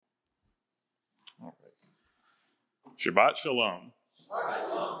All right. Shabbat Shalom. Shabbat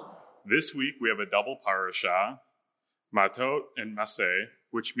Shalom. This week we have a double parashah, Mattot-Masei,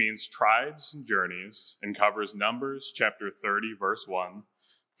 which means tribes and journeys, and covers Numbers chapter 30, verse 1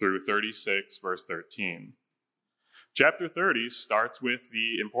 through 36, verse 13. Chapter 30 starts with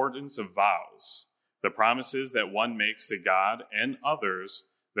the importance of vows, the promises that one makes to God and others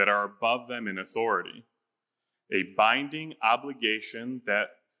that are above them in authority, a binding obligation that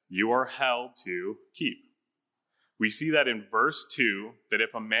you are held to keep. We see that in verse 2, that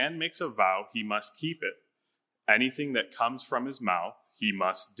if a man makes a vow, he must keep it. Anything that comes from his mouth, he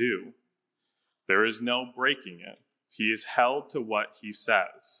must do. There is no breaking it. He is held to what he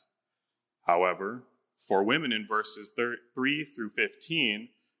says. However, for women in verses 3 through 15,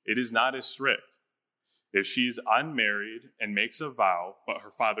 it is not as strict. If she is unmarried and makes a vow, but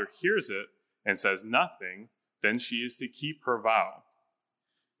her father hears it and says nothing, then she is to keep her vow.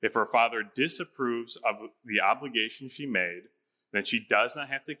 If her father disapproves of the obligation she made, then she does not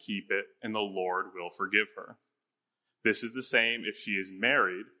have to keep it, and the Lord will forgive her. This is the same if she is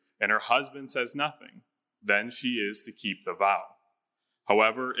married and her husband says nothing, then she is to keep the vow.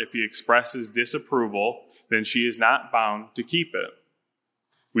 However, if he expresses disapproval, then she is not bound to keep it.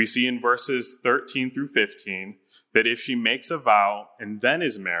 We see in verses 13 through 15 that if she makes a vow and then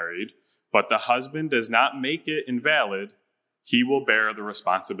is married, but the husband does not make it invalid, he will bear the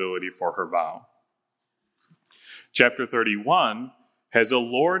responsibility for her vow. Chapter 31 has the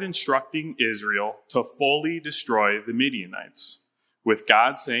Lord instructing Israel to fully destroy the Midianites, with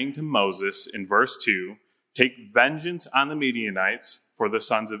God saying to Moses in verse 2, "Take vengeance on the Midianites for the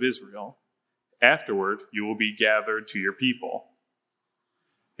sons of Israel. Afterward, you will be gathered to your people."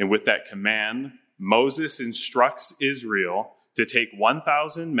 And with that command, Moses instructs Israel to take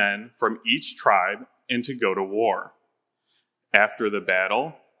 1,000 men from each tribe and to go to war. After the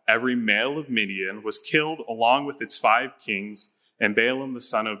battle, every male of Midian was killed along with its 5 kings and Balaam the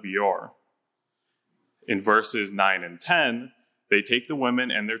son of Beor. In verses 9 and 10, they take the women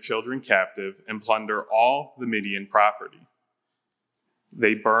and their children captive and plunder all the Midian property.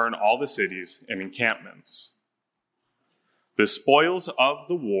 They burn all the cities and encampments. The spoils of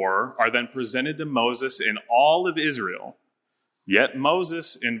the war are then presented to Moses and all of Israel. Yet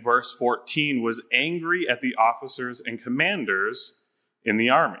Moses, in verse 14, was angry at the officers and commanders in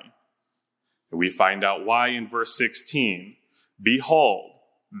the army. We find out why in verse 16. "Behold,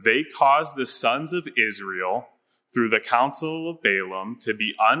 they caused the sons of Israel, through the counsel of Balaam, to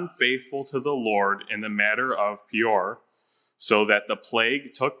be unfaithful to the Lord in the matter of Peor, so that the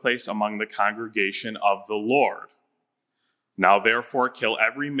plague took place among the congregation of the Lord. Now therefore kill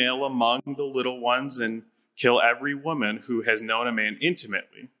every male among the little ones, and kill every woman who has known a man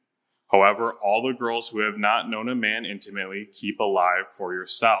intimately. However, all the girls who have not known a man intimately, keep alive for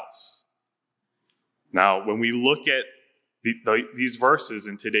yourselves." Now, when we look at these verses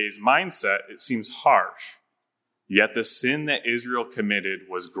in today's mindset, it seems harsh. Yet the sin that Israel committed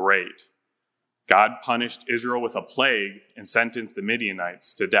was great. God punished Israel with a plague and sentenced the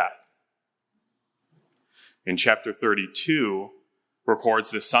Midianites to death. In chapter 32,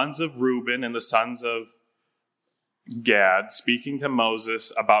 records the sons of Reuben and the sons of Gad speaking to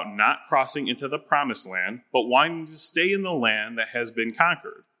Moses about not crossing into the promised land, but wanting to stay in the land that has been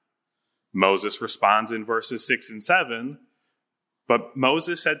conquered. Moses responds in verses 6 and 7, "But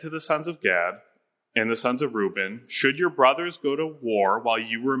Moses said to the sons of Gad and the sons of Reuben, 'Should your brothers go to war while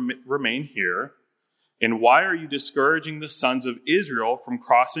you remain here? And why are you discouraging the sons of Israel from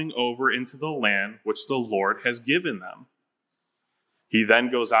crossing over into the land which the Lord has given them?' He then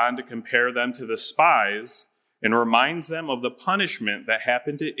goes on to compare them to the spies and reminds them of the punishment that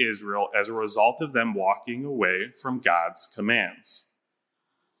happened to Israel as a result of them walking away from God's commands.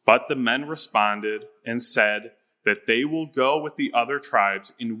 But the men responded and said that they will go with the other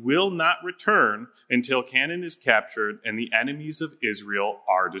tribes and will not return until Canaan is captured and the enemies of Israel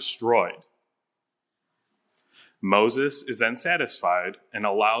are destroyed. Moses is then satisfied and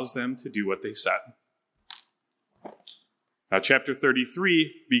allows them to do what they said. Now, chapter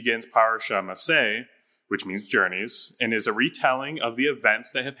 33 begins Parashah Masei, which means journeys, and is a retelling of the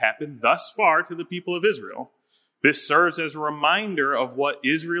events that have happened thus far to the people of Israel. This serves as a reminder of what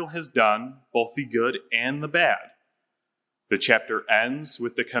Israel has done, both the good and the bad. The chapter ends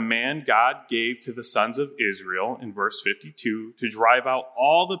with the command God gave to the sons of Israel in verse 52 to drive out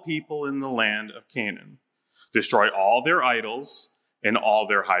all the people in the land of Canaan, destroy all their idols and all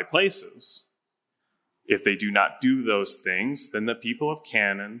their high places. If they do not do those things, then the people of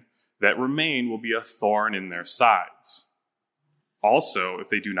Canaan that remain will be a thorn in their sides. Also, if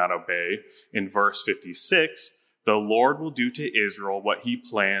they do not obey, in verse 56, the Lord will do to Israel what he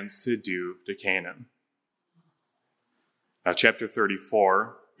plans to do to Canaan. Now, chapter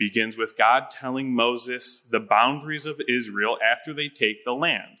 34 begins with God telling Moses the boundaries of Israel after they take the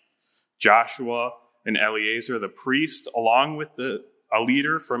land. Joshua and Eleazar, the priest, along with a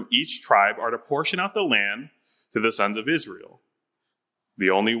leader from each tribe, are to portion out the land to the sons of Israel. The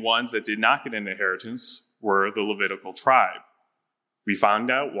only ones that did not get an inheritance were the Levitical tribe. We found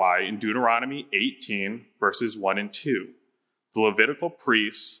out why in Deuteronomy 18, verses 1 and 2. The Levitical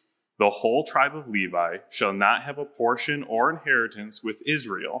priests, the whole tribe of Levi, shall not have a portion or inheritance with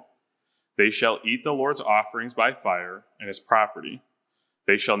Israel. They shall eat the Lord's offerings by fire and his property.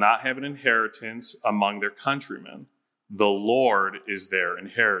 They shall not have an inheritance among their countrymen. The Lord is their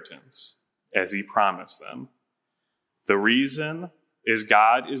inheritance, as he promised them. The reason is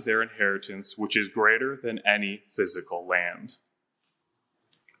God is their inheritance, which is greater than any physical land.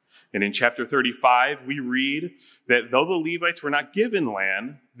 And in chapter 35, we read that though the Levites were not given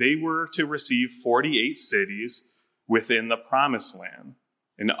land, they were to receive 48 cities within the promised land.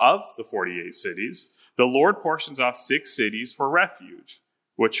 And of the 48 cities, the Lord portions off 6 cities for refuge,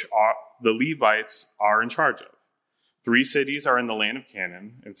 which the Levites are in charge of. 3 cities are in the land of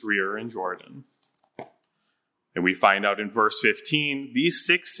Canaan, and 3 are in Jordan. And we find out in verse 15, these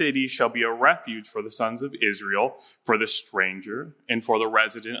 6 cities shall be a refuge for the sons of Israel, for the stranger, and for the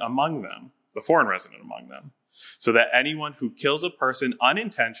resident among them, the foreign resident among them, so that anyone who kills a person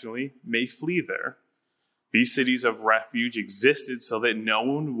unintentionally may flee there. These cities of refuge existed so that no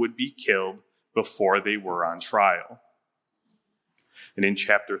one would be killed before they were on trial. And in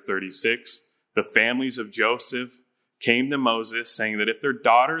chapter 36, the families of Joseph came to Moses saying that if their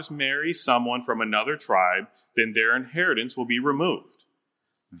daughters marry someone from another tribe, then their inheritance will be removed.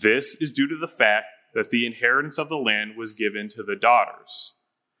 This is due to the fact that the inheritance of the land was given to the daughters.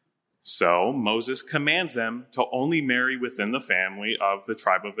 So Moses commands them to only marry within the family of the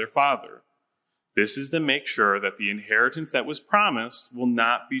tribe of their father. This is to make sure that the inheritance that was promised will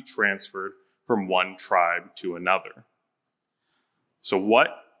not be transferred from one tribe to another. So what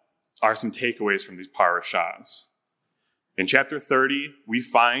are some takeaways from these parashas? In chapter 30, we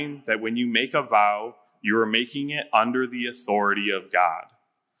find that when you make a vow, you are making it under the authority of God.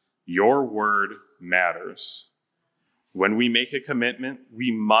 Your word matters. When we make a commitment, we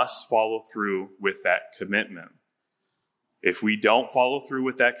must follow through with that commitment. If we don't follow through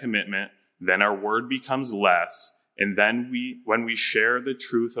with that commitment, then our word becomes less, and then when we share the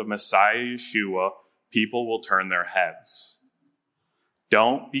truth of Messiah Yeshua, people will turn their heads.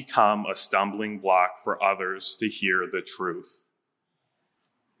 Don't become a stumbling block for others to hear the truth.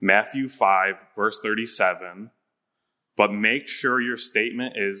 Matthew 5, verse 37, but make sure your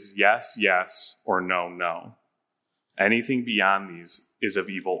statement is yes, yes, or no, no. Anything beyond these is of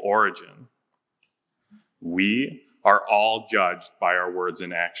evil origin. We are all judged by our words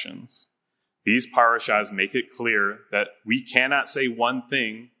and actions. These parashas make it clear that we cannot say one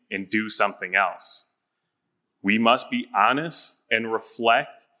thing and do something else. We must be honest and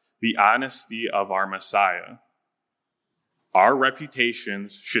reflect the honesty of our Messiah. Our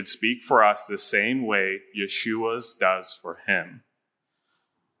reputations should speak for us the same way Yeshua's does for him.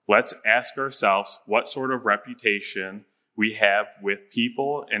 Let's ask ourselves what sort of reputation we have with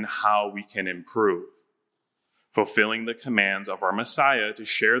people and how we can improve, fulfilling the commands of our Messiah to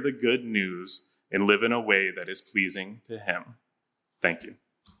share the good news and live in a way that is pleasing to him. Thank you.